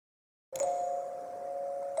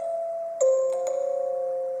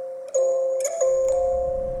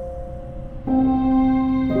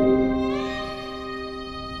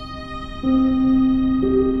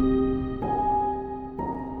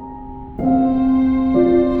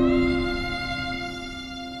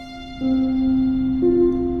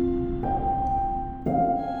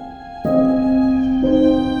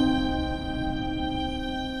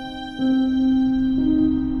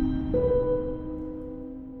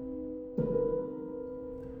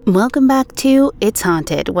Welcome back to It's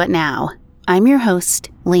Haunted, What Now? I'm your host,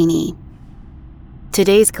 Lainey.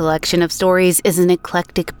 Today's collection of stories is an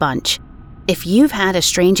eclectic bunch. If you've had a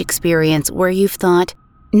strange experience where you've thought,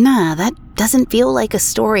 nah, that doesn't feel like a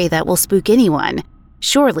story that will spook anyone,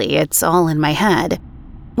 surely it's all in my head,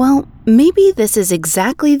 well, maybe this is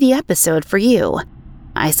exactly the episode for you.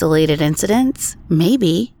 Isolated incidents?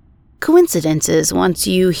 Maybe. Coincidences once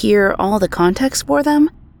you hear all the context for them?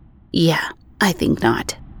 Yeah, I think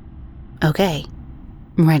not. Okay,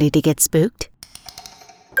 ready to get spooked?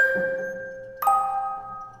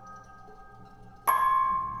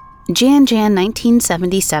 Jan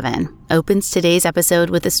 1977 opens today's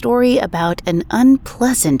episode with a story about an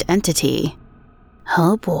unpleasant entity.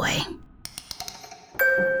 Oh boy.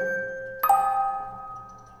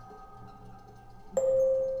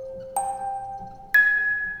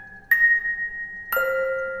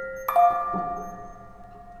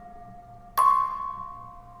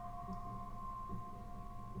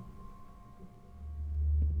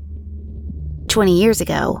 "20 years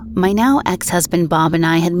ago, my now ex-husband Bob and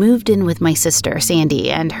I had moved in with my sister Sandy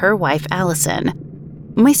and her wife Allison.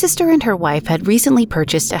 My sister and her wife had recently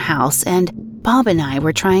purchased a house, and Bob and I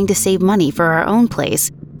were trying to save money for our own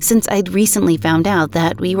place since I'd recently found out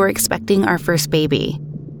that we were expecting our first baby.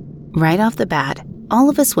 Right off the bat, all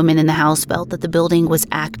of us women in the house felt that the building was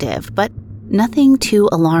active, but nothing too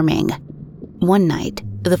alarming. One night,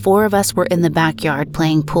 the four of us were in the backyard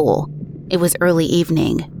playing pool. It was early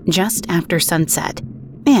evening, just after sunset,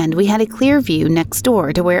 and we had a clear view next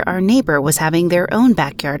door to where our neighbor was having their own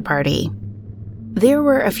backyard party. There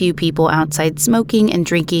were a few people outside smoking and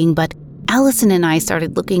drinking, but Allison and I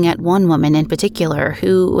started looking at one woman in particular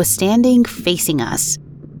who was standing facing us.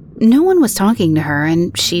 No one was talking to her,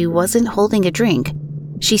 and she wasn't holding a drink.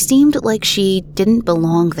 She seemed like she didn't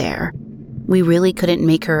belong there. We really couldn't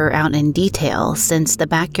make her out in detail since the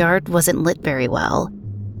backyard wasn't lit very well.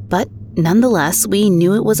 But nonetheless, we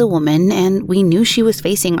knew it was a woman, and we knew she was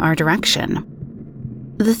facing our direction.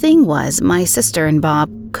 The thing was, my sister and Bob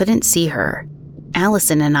couldn't see her.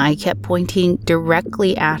 Allison and I kept pointing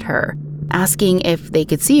directly at her, asking if they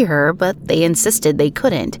could see her, but they insisted they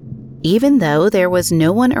couldn't, even though there was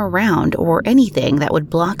no one around or anything that would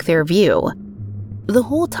block their view. The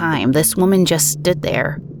whole time, this woman just stood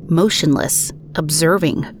there, motionless,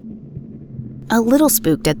 observing. A little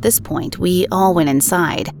spooked at this point, we all went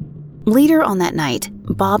inside. Later on that night,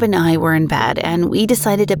 Bob and I were in bed, and we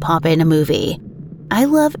decided to pop in a movie. I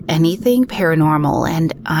love anything paranormal,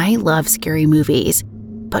 and I love scary movies.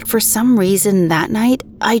 But for some reason that night,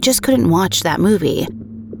 I just couldn't watch that movie.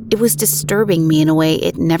 It was disturbing me in a way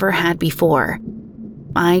it never had before.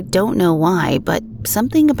 I don't know why, but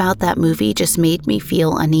something about that movie just made me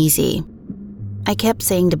feel uneasy. I kept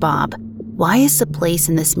saying to Bob, "Why is the place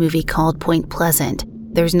in this movie called Point Pleasant?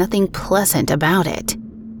 There's nothing pleasant about it."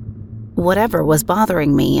 Whatever was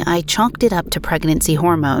bothering me, I chalked it up to pregnancy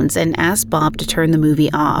hormones and asked Bob to turn the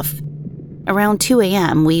movie off. Around 2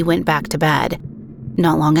 a.m., we went back to bed.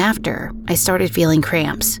 Not long after, I started feeling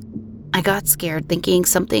cramps. I got scared thinking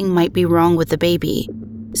something might be wrong with the baby,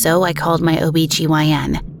 so I called my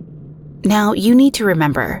OBGYN. Now, you need to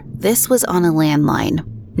remember, this was on a landline,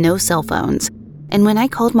 no cell phones, and when I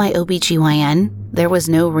called my OBGYN, there was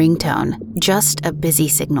no ringtone, just a busy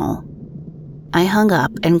signal. I hung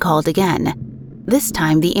up and called again. This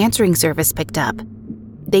time, the answering service picked up.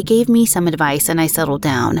 They gave me some advice and I settled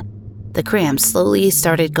down. The cramps slowly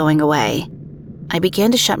started going away. I began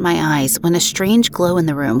to shut my eyes when a strange glow in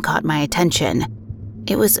the room caught my attention.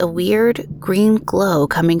 It was a weird, green glow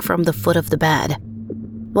coming from the foot of the bed.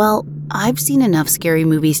 Well, I've seen enough scary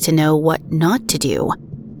movies to know what not to do.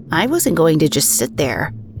 I wasn't going to just sit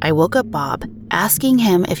there. I woke up Bob, asking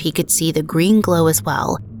him if he could see the green glow as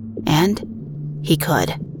well, and he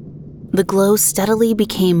could. The glow steadily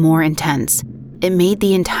became more intense. It made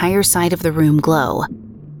the entire side of the room glow.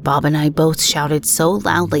 Bob and I both shouted so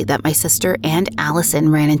loudly that my sister and Allison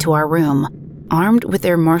ran into our room, armed with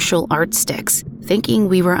their martial art sticks, thinking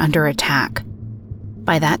we were under attack.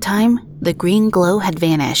 By that time, the green glow had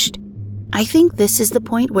vanished. I think this is the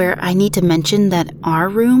point where I need to mention that our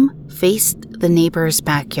room faced the neighbor's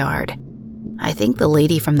backyard. I think the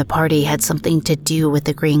lady from the party had something to do with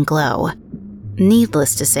the green glow.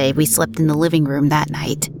 Needless to say, we slept in the living room that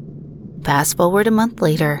night. Fast forward a month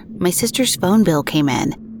later, my sister's phone bill came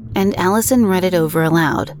in, and Allison read it over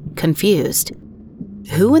aloud, confused.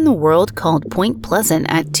 Who in the world called Point Pleasant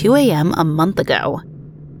at 2 a.m. a month ago?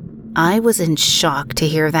 I was in shock to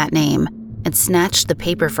hear that name and snatched the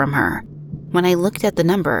paper from her. When I looked at the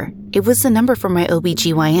number, it was the number for my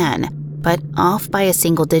OBGYN, but off by a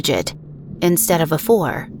single digit. Instead of a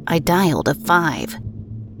 4, I dialed a 5.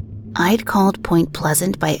 I'd called Point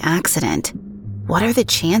Pleasant by accident. What are the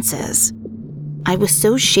chances? I was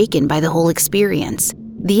so shaken by the whole experience.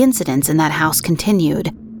 The incidents in that house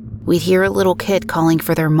continued. We'd hear a little kid calling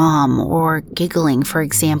for their mom or giggling, for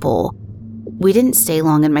example. We didn't stay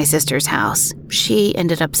long in my sister's house. She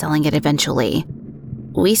ended up selling it eventually.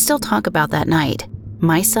 We still talk about that night.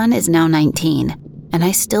 My son is now 19, and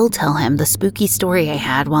I still tell him the spooky story I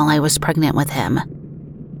had while I was pregnant with him.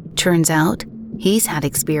 Turns out, he's had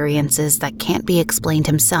experiences that can't be explained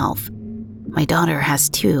himself. My daughter has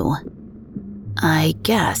too. I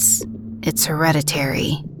guess it's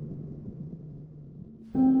hereditary.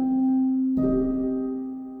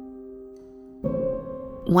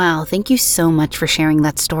 Wow, thank you so much for sharing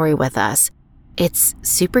that story with us. It's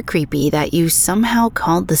super creepy that you somehow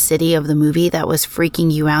called the city of the movie that was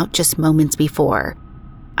freaking you out just moments before.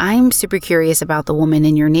 I'm super curious about the woman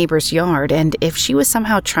in your neighbor's yard and if she was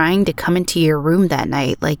somehow trying to come into your room that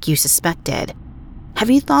night like you suspected. Have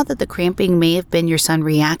you thought that the cramping may have been your son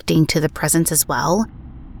reacting to the presence as well?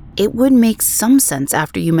 It would make some sense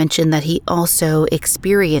after you mentioned that he also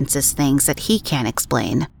experiences things that he can't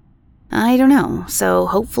explain. I don't know, so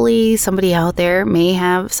hopefully somebody out there may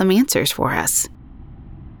have some answers for us.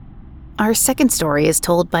 Our second story is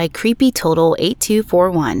told by Creepy Total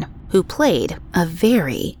 8241, who played a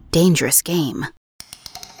very dangerous game.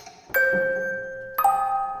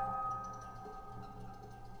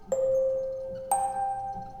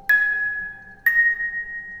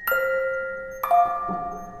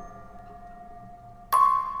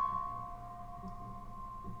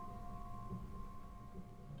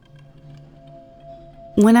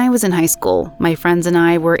 When I was in high school, my friends and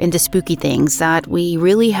I were into spooky things that we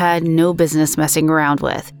really had no business messing around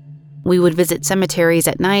with. We would visit cemeteries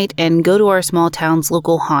at night and go to our small town's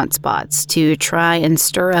local haunt spots to try and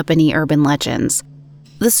stir up any urban legends.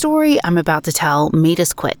 The story I'm about to tell made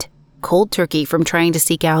us quit, cold turkey, from trying to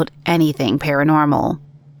seek out anything paranormal.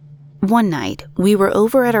 One night, we were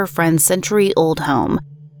over at our friend's century-old home.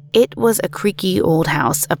 It was a creaky old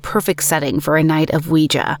house, a perfect setting for a night of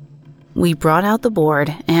Ouija. We brought out the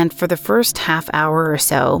board, and for the first half hour or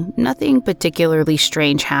so, nothing particularly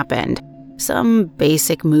strange happened. Some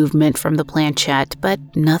basic movement from the planchette, but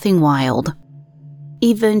nothing wild.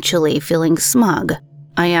 Eventually, feeling smug,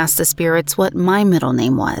 I asked the spirits what my middle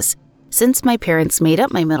name was. Since my parents made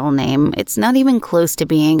up my middle name, it's not even close to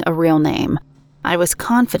being a real name. I was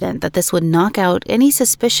confident that this would knock out any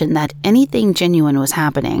suspicion that anything genuine was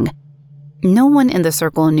happening. No one in the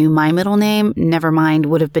circle knew my middle name, never mind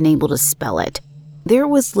would have been able to spell it. There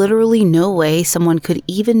was literally no way someone could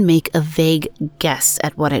even make a vague guess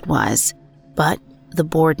at what it was. But the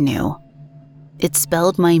board knew. It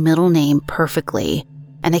spelled my middle name perfectly,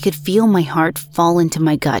 and I could feel my heart fall into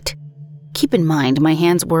my gut. Keep in mind, my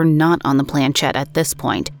hands were not on the planchette at this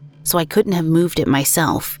point, so I couldn't have moved it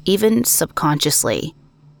myself, even subconsciously.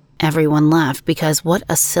 Everyone laughed because what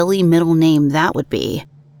a silly middle name that would be.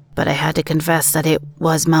 But I had to confess that it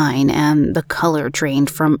was mine, and the color drained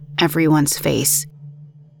from everyone's face.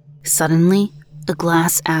 Suddenly, a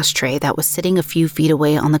glass ashtray that was sitting a few feet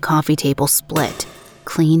away on the coffee table split,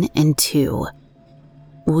 clean in two.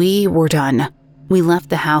 We were done. We left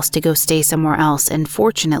the house to go stay somewhere else, and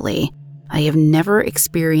fortunately, I have never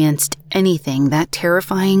experienced anything that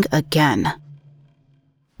terrifying again.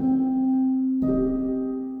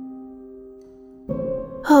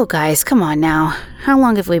 Oh guys, come on now. How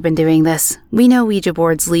long have we been doing this? We know Ouija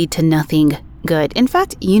boards lead to nothing good. In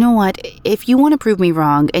fact, you know what? If you want to prove me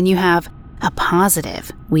wrong and you have a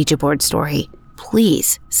positive Ouija board story,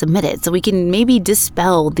 please submit it so we can maybe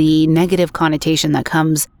dispel the negative connotation that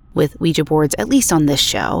comes with Ouija boards, at least on this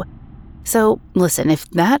show. So listen, if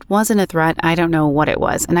that wasn't a threat, I don't know what it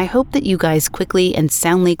was, and I hope that you guys quickly and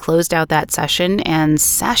soundly closed out that session and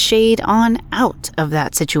sashayed on out of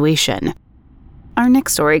that situation. Our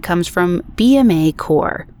next story comes from BMA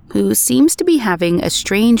Core, who seems to be having a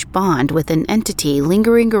strange bond with an entity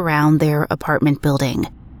lingering around their apartment building.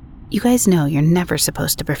 You guys know you're never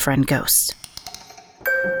supposed to befriend ghosts.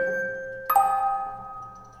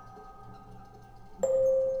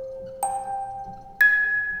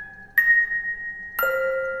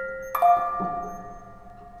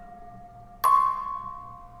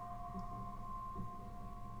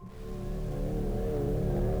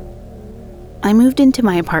 I moved into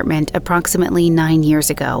my apartment approximately 9 years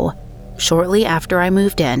ago. Shortly after I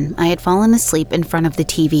moved in, I had fallen asleep in front of the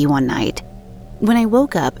TV one night. When I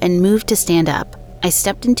woke up and moved to stand up, I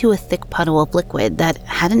stepped into a thick puddle of liquid that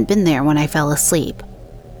hadn't been there when I fell asleep.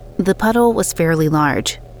 The puddle was fairly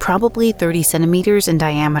large, probably 30 centimeters in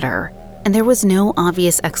diameter, and there was no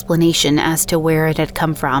obvious explanation as to where it had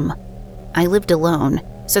come from. I lived alone,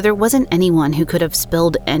 so there wasn't anyone who could have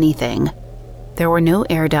spilled anything. There were no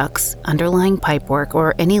air ducts, underlying pipework,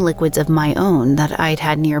 or any liquids of my own that I'd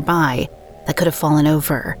had nearby that could have fallen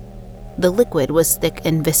over. The liquid was thick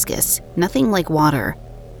and viscous, nothing like water,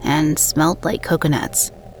 and smelled like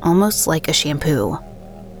coconuts, almost like a shampoo.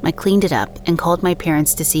 I cleaned it up and called my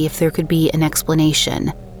parents to see if there could be an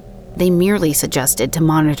explanation. They merely suggested to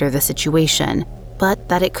monitor the situation, but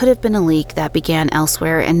that it could have been a leak that began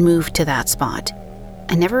elsewhere and moved to that spot.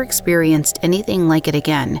 I never experienced anything like it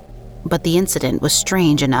again, but the incident was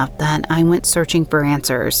strange enough that I went searching for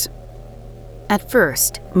answers. At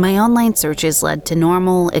first, my online searches led to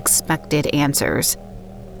normal, expected answers.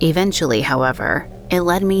 Eventually, however, it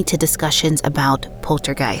led me to discussions about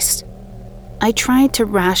poltergeist. I tried to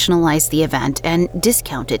rationalize the event and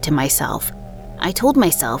discount it to myself. I told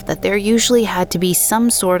myself that there usually had to be some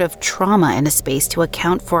sort of trauma in a space to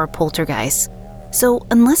account for a poltergeist. So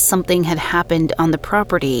unless something had happened on the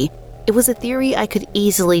property, it was a theory I could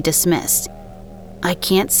easily dismiss. I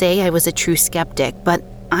can't say I was a true skeptic, but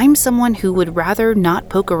I'm someone who would rather not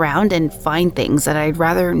poke around and find things that I'd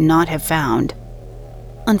rather not have found.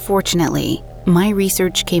 Unfortunately, my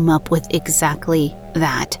research came up with exactly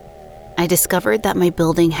that. I discovered that my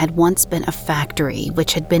building had once been a factory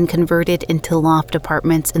which had been converted into loft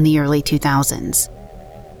apartments in the early 2000s.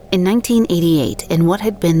 In 1988, in what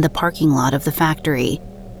had been the parking lot of the factory,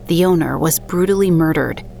 the owner was brutally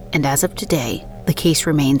murdered, and as of today, the case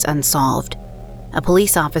remains unsolved. A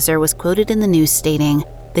police officer was quoted in the news stating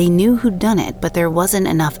they knew who'd done it, but there wasn't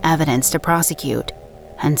enough evidence to prosecute,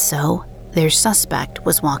 and so their suspect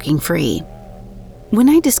was walking free. When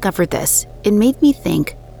I discovered this, it made me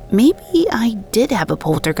think maybe I did have a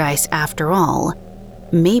poltergeist after all.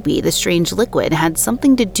 Maybe the strange liquid had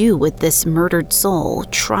something to do with this murdered soul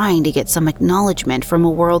trying to get some acknowledgement from a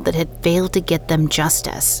world that had failed to get them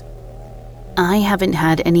justice. I haven't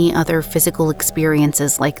had any other physical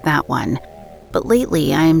experiences like that one, but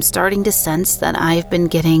lately I am starting to sense that I've been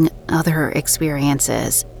getting other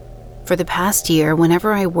experiences. For the past year,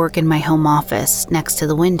 whenever I work in my home office next to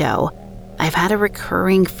the window, I've had a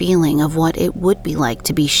recurring feeling of what it would be like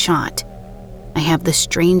to be shot. I have the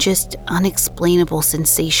strangest, unexplainable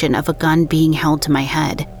sensation of a gun being held to my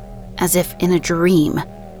head, as if in a dream,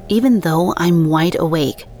 even though I'm wide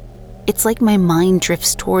awake. It's like my mind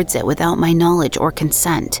drifts towards it without my knowledge or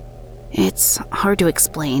consent. It's hard to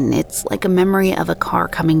explain. It's like a memory of a car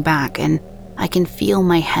coming back, and I can feel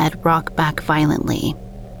my head rock back violently.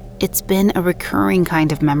 It's been a recurring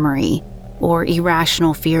kind of memory, or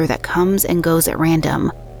irrational fear that comes and goes at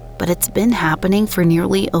random, but it's been happening for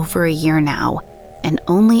nearly over a year now, and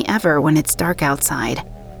only ever when it's dark outside.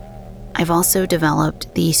 I've also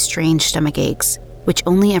developed these strange stomach aches, which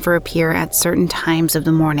only ever appear at certain times of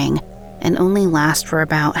the morning and only last for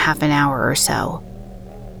about half an hour or so.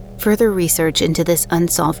 Further research into this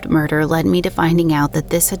unsolved murder led me to finding out that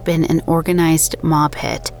this had been an organized mob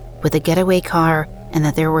hit with a getaway car, and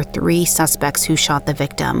that there were 3 suspects who shot the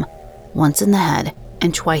victim, once in the head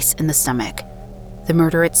and twice in the stomach. The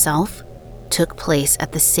murder itself took place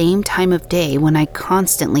at the same time of day when I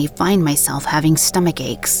constantly find myself having stomach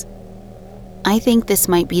aches. I think this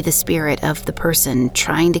might be the spirit of the person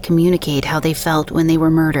trying to communicate how they felt when they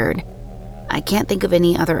were murdered. I can't think of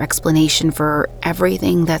any other explanation for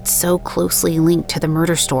everything that's so closely linked to the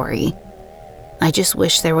murder story. I just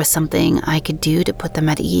wish there was something I could do to put them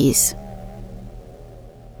at ease.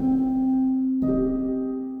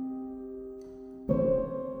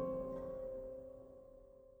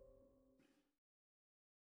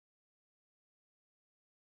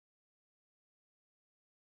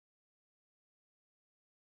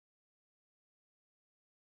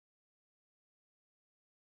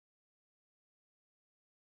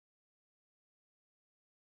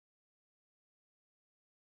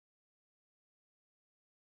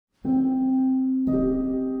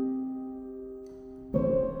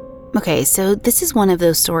 Okay, so this is one of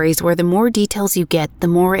those stories where the more details you get, the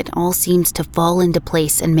more it all seems to fall into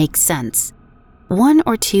place and make sense. 1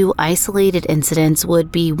 or 2 isolated incidents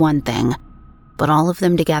would be one thing, but all of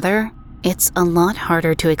them together, it's a lot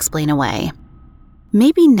harder to explain away.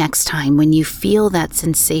 Maybe next time when you feel that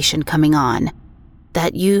sensation coming on,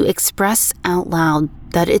 that you express out loud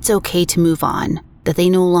that it's okay to move on, that they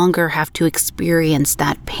no longer have to experience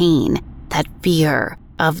that pain, that fear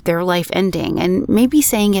of their life ending, and maybe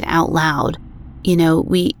saying it out loud. You know,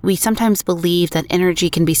 we sometimes believe that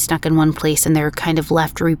energy can be stuck in one place and they're kind of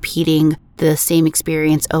left repeating the same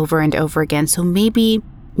experience over and over again. So maybe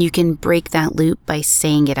you can break that loop by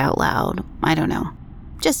saying it out loud. I don't know.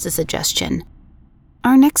 Just a suggestion.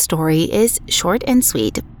 Our next story is short and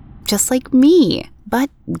sweet, just like me,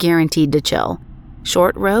 but guaranteed to chill.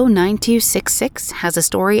 Short Row 9266 has a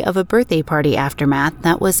story of a birthday party aftermath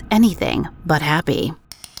that was anything but happy.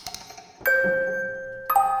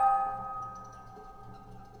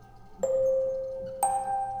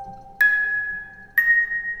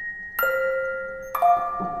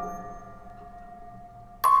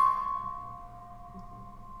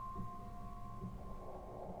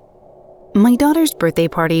 My daughter's birthday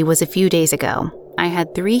party was a few days ago. I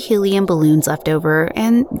had 3 helium balloons left over,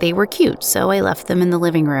 and they were cute, so I left them in the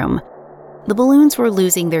living room. The balloons were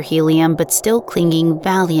losing their helium but still clinging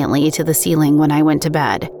valiantly to the ceiling when I went to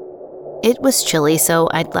bed. It was chilly, so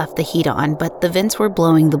I'd left the heat on, but the vents were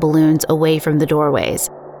blowing the balloons away from the doorways,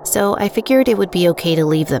 so I figured it would be okay to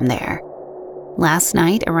leave them there. Last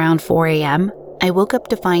night, around 4 a.m., I woke up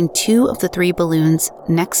to find 2 of the 3 balloons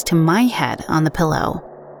next to my head on the pillow.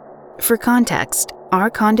 For context, our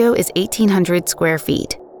condo is 1,800 square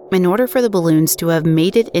feet. In order for the balloons to have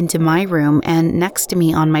made it into my room and next to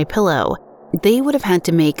me on my pillow, they would have had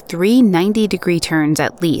to make 3 90-degree turns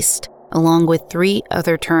at least, along with 3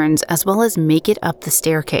 other turns, as well as make it up the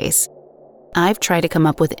staircase. I've tried to come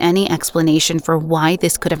up with any explanation for why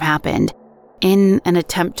this could have happened in an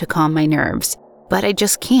attempt to calm my nerves, but I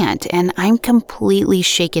just can't, and I'm completely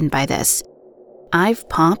shaken by this. I've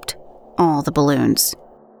popped all the balloons.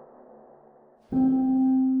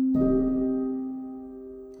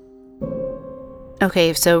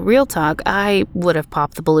 Okay, so real talk, I would have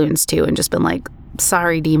popped the balloons too and just been like,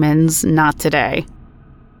 sorry demons, not today.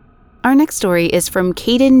 Our next story is from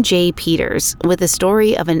Caden J. Peters with a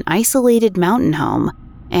story of an isolated mountain home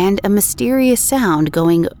and a mysterious sound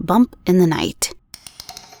going bump in the night.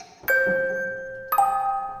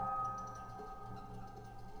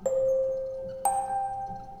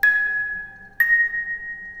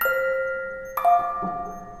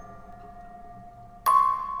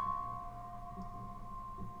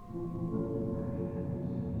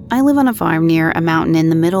 I live on a farm near a mountain in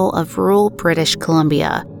the middle of rural British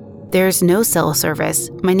Columbia. There's no cell service,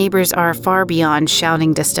 my neighbors are far beyond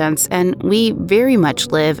shouting distance, and we very much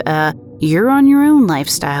live a you're-on-your-own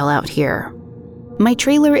lifestyle out here. My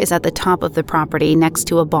trailer is at the top of the property next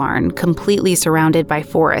to a barn, completely surrounded by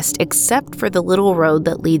forest except for the little road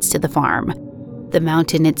that leads to the farm. The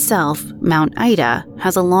mountain itself, Mount Ida,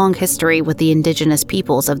 has a long history with the indigenous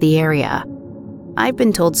peoples of the area. I've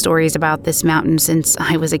been told stories about this mountain since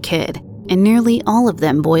I was a kid, and nearly all of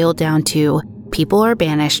them boil down to people are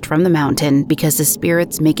banished from the mountain because the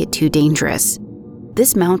spirits make it too dangerous.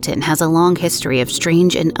 This mountain has a long history of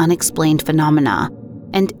strange and unexplained phenomena,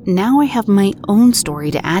 and now I have my own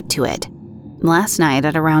story to add to it. Last night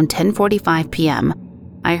at around 10:45 p.m.,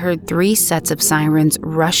 I heard 3 sets of sirens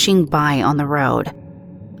rushing by on the road.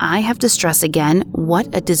 I have to stress again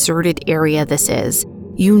what a deserted area this is.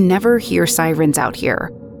 You never hear sirens out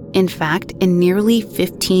here. In fact, in nearly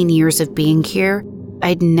 15 years of being here,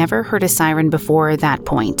 I'd never heard a siren before that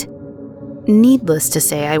point. Needless to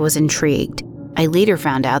say, I was intrigued. I later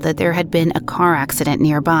found out that there had been a car accident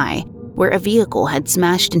nearby, where a vehicle had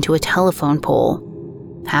smashed into a telephone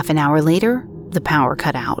pole. Half an hour later, the power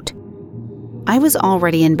cut out. I was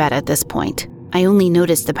already in bed at this point. I only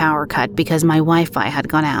noticed the power cut because my Wi-Fi had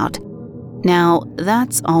gone out. Now,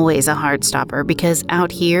 that's always a hard stopper because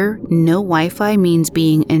out here, no Wi-Fi means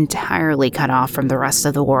being entirely cut off from the rest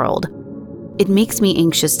of the world. It makes me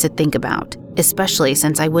anxious to think about, especially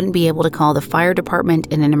since I wouldn't be able to call the fire department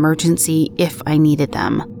in an emergency if I needed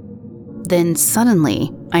them. Then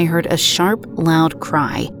suddenly, I heard a sharp, loud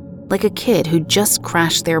cry, like a kid who just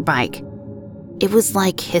crashed their bike. It was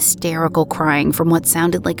like hysterical crying from what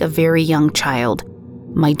sounded like a very young child.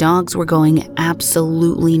 My dogs were going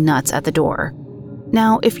absolutely nuts at the door.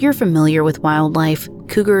 Now, if you're familiar with wildlife,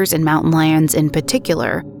 cougars and mountain lions in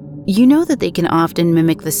particular, you know that they can often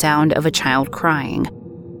mimic the sound of a child crying.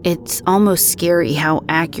 It's almost scary how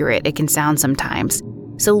accurate it can sound sometimes.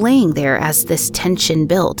 So laying there as this tension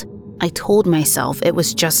built, I told myself it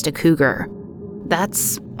was just a cougar.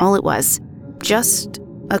 That's all it was. Just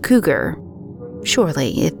a cougar.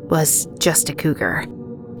 Surely it was just a cougar.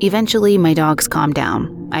 Eventually, my dogs calmed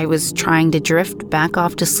down. I was trying to drift back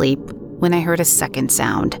off to sleep when I heard a second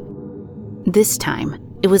sound. This time,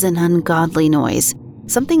 it was an ungodly noise,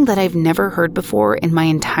 something that I've never heard before in my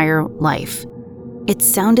entire life. It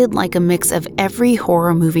sounded like a mix of every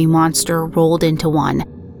horror movie monster rolled into one.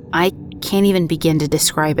 I can't even begin to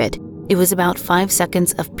describe it. It was about 5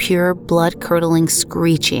 seconds of pure blood-curdling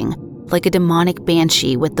screeching, like a demonic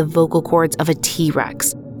banshee with the vocal cords of a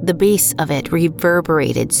T-Rex. The bass of it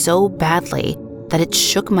reverberated so badly that it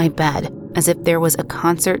shook my bed as if there was a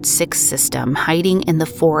Concert 6 system hiding in the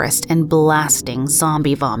forest and blasting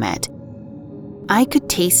zombie vomit. I could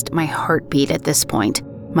taste my heartbeat at this point.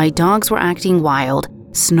 My dogs were acting wild,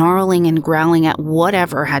 snarling and growling at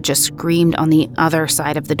whatever had just screamed on the other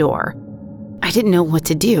side of the door. I didn't know what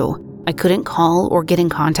to do. I couldn't call or get in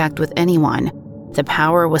contact with anyone. The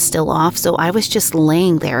power was still off, so I was just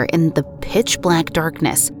laying there in the pitch black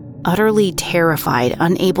darkness, utterly terrified,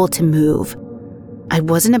 unable to move. I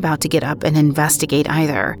wasn't about to get up and investigate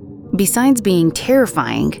either. Besides being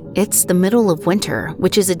terrifying, it's the middle of winter,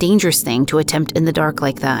 which is a dangerous thing to attempt in the dark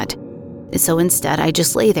like that. So instead, I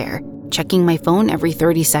just lay there, checking my phone every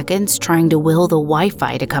 30 seconds, trying to will the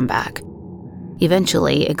Wi-Fi to come back.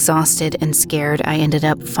 Eventually, exhausted and scared, I ended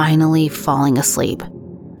up finally falling asleep.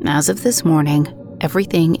 As of this morning,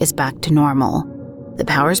 everything is back to normal. The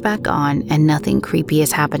power's back on and nothing creepy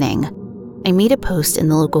is happening. I made a post in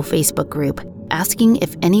the local Facebook group asking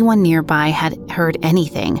if anyone nearby had heard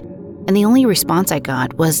anything, and the only response I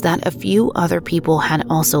got was that a few other people had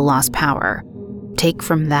also lost power. Take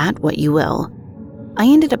from that what you will. I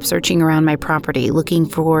ended up searching around my property looking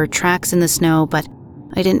for tracks in the snow, but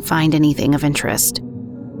I didn't find anything of interest.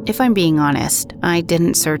 If I'm being honest, I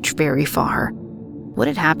didn't search very far. What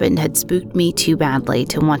had happened had spooked me too badly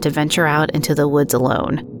to want to venture out into the woods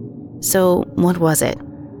alone. So, what was it?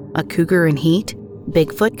 A cougar in heat?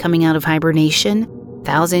 Bigfoot coming out of hibernation?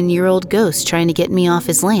 1,000-year-old ghost trying to get me off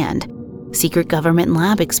his land? Secret government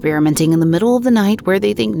lab experimenting in the middle of the night where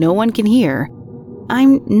they think no one can hear?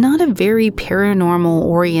 I'm not a very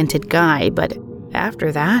paranormal-oriented guy, but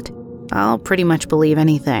after that, I'll pretty much believe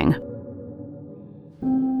anything.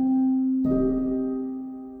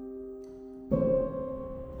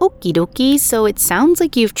 Okie dokie, so it sounds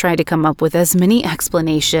like you've tried to come up with as many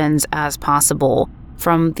explanations as possible,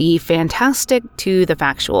 from the fantastic to the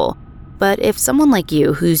factual. But if someone like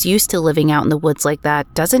you, who's used to living out in the woods like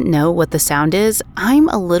that, doesn't know what the sound is, I'm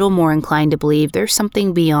a little more inclined to believe there's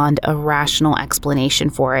something beyond a rational explanation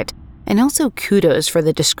for it. And also kudos for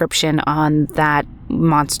the description on that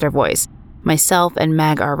monster voice. Myself and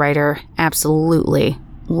Meg, our writer, absolutely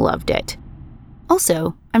loved it.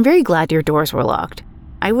 Also, I'm very glad your doors were locked.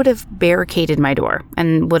 I would have barricaded my door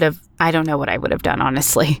and I don't know what I would have done,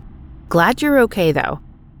 honestly. Glad you're okay, though.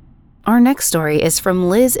 Our next story is from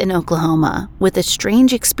Liz in Oklahoma with a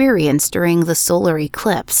strange experience during the solar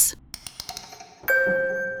eclipse.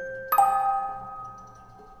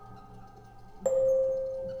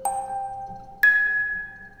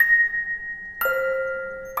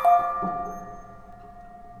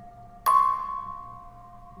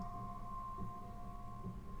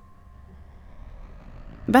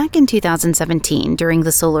 Back in 2017, during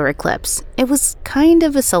the solar eclipse, it was kind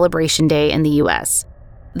of a celebration day in the US.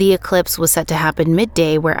 The eclipse was set to happen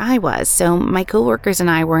midday where I was, so my coworkers and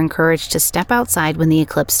I were encouraged to step outside when the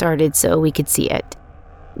eclipse started so we could see it.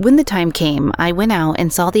 When the time came, I went out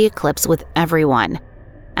and saw the eclipse with everyone.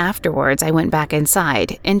 Afterwards, I went back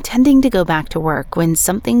inside, intending to go back to work when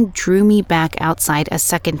something drew me back outside a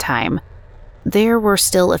second time. There were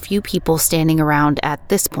still a few people standing around at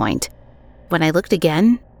this point. When I looked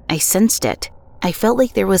again, I sensed it. I felt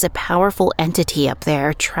like there was a powerful entity up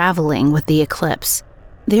there traveling with the eclipse.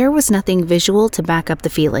 There was nothing visual to back up the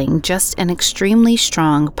feeling, just an extremely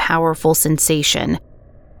strong, powerful sensation.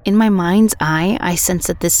 In my mind's eye, I sensed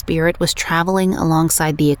that this spirit was traveling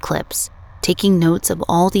alongside the eclipse, taking notes of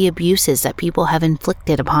all the abuses that people have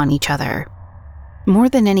inflicted upon each other. More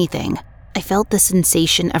than anything, I felt the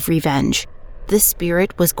sensation of revenge. This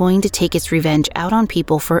spirit was going to take its revenge out on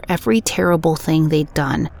people for every terrible thing they'd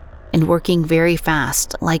done, and working very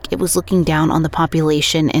fast, like it was looking down on the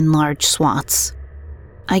population in large swaths.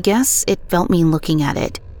 I guess it felt me looking at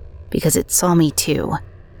it, because it saw me too.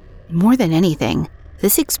 More than anything,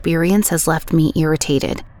 this experience has left me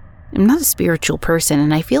irritated. I'm not a spiritual person,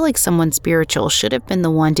 and I feel like someone spiritual should have been the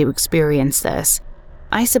one to experience this.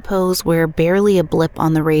 I suppose we're barely a blip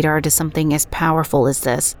on the radar to something as powerful as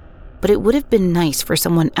this, but it would have been nice for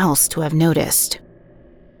someone else to have noticed.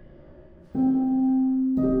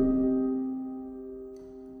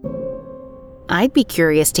 I'd be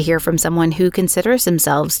curious to hear from someone who considers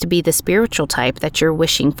themselves to be the spiritual type that you're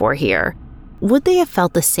wishing for here. Would they have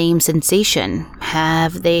felt the same sensation?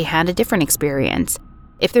 Have they had a different experience?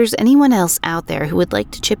 If there's anyone else out there who would like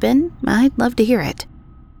to chip in, I'd love to hear it.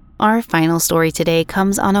 Our final story today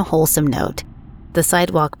comes on a wholesome note. The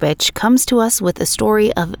Sidewalk Bitch comes to us with a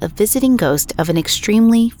story of a visiting ghost of an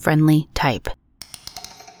extremely friendly type.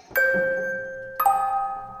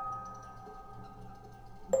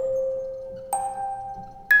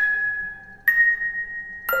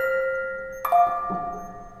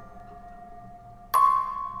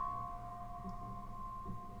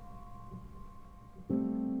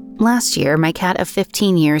 Last year, my cat of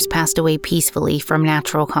 15 years passed away peacefully from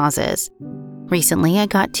natural causes. Recently, I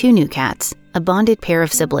got 2 new cats, a bonded pair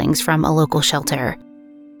of siblings from a local shelter.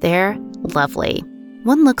 They're lovely.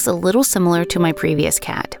 One looks a little similar to my previous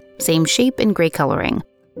cat, same shape and gray coloring.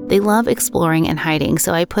 They love exploring and hiding,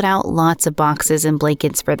 so I put out lots of boxes and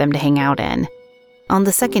blankets for them to hang out in. On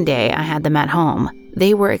the second day I had them at home,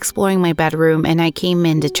 they were exploring my bedroom and I came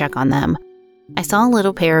in to check on them. I saw a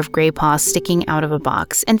little pair of gray paws sticking out of a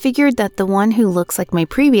box and figured that the one who looks like my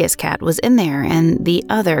previous cat was in there and the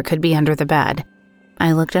other could be under the bed.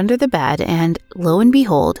 I looked under the bed and, lo and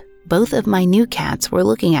behold, both of my new cats were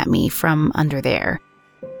looking at me from under there.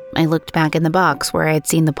 I looked back in the box where I had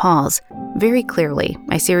seen the paws. Very clearly,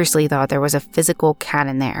 I seriously thought there was a physical cat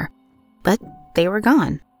in there. But they were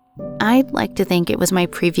gone. I'd like to think it was my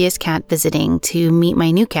previous cat visiting to meet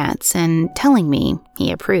my new cats and telling me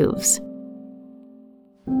he approves.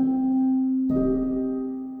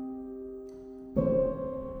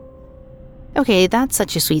 Okay, that's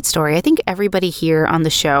such a sweet story. I think everybody here on the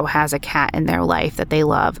show has a cat in their life that they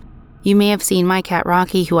love. You may have seen my cat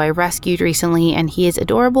Rocky, who I rescued recently, and he is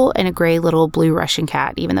adorable and a gray little blue Russian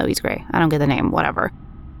cat, even though he's gray. I don't get the name, whatever.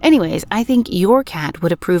 Anyways, I think your cat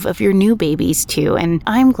would approve of your new babies too, and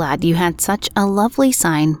I'm glad you had such a lovely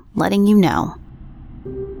sign letting you know.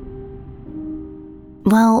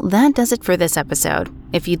 Well, that does it for this episode.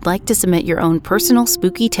 If you'd like to submit your own personal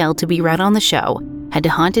spooky tale to be read on the show, head to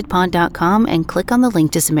hauntedpod.com and click on the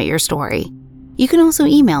link to submit your story. You can also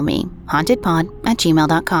email me,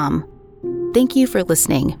 hauntedpod@gmail.com. Thank you for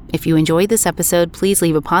listening. If you enjoyed this episode, please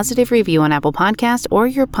leave a positive review on Apple Podcasts or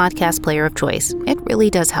your podcast player of choice. It really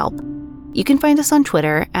does help. You can find us on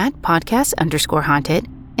Twitter @podcast_haunted,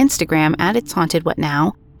 Instagram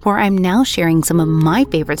 @itshauntedwhatnow, where I'm now sharing some of my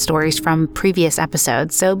favorite stories from previous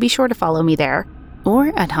episodes, so be sure to follow me there,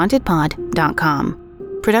 or at hauntedpod.com.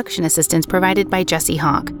 Production assistance provided by Jesse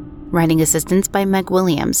Hawk. Writing assistance by Meg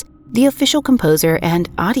Williams. The official composer and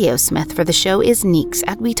audio smith for the show is Neeks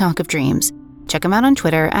at We Talk of Dreams. Check him out on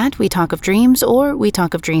Twitter @WeTalkOfDreams or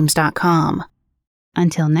WeTalkOfDreams.com.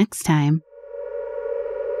 Until next time.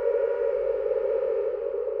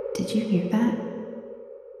 Did you hear that?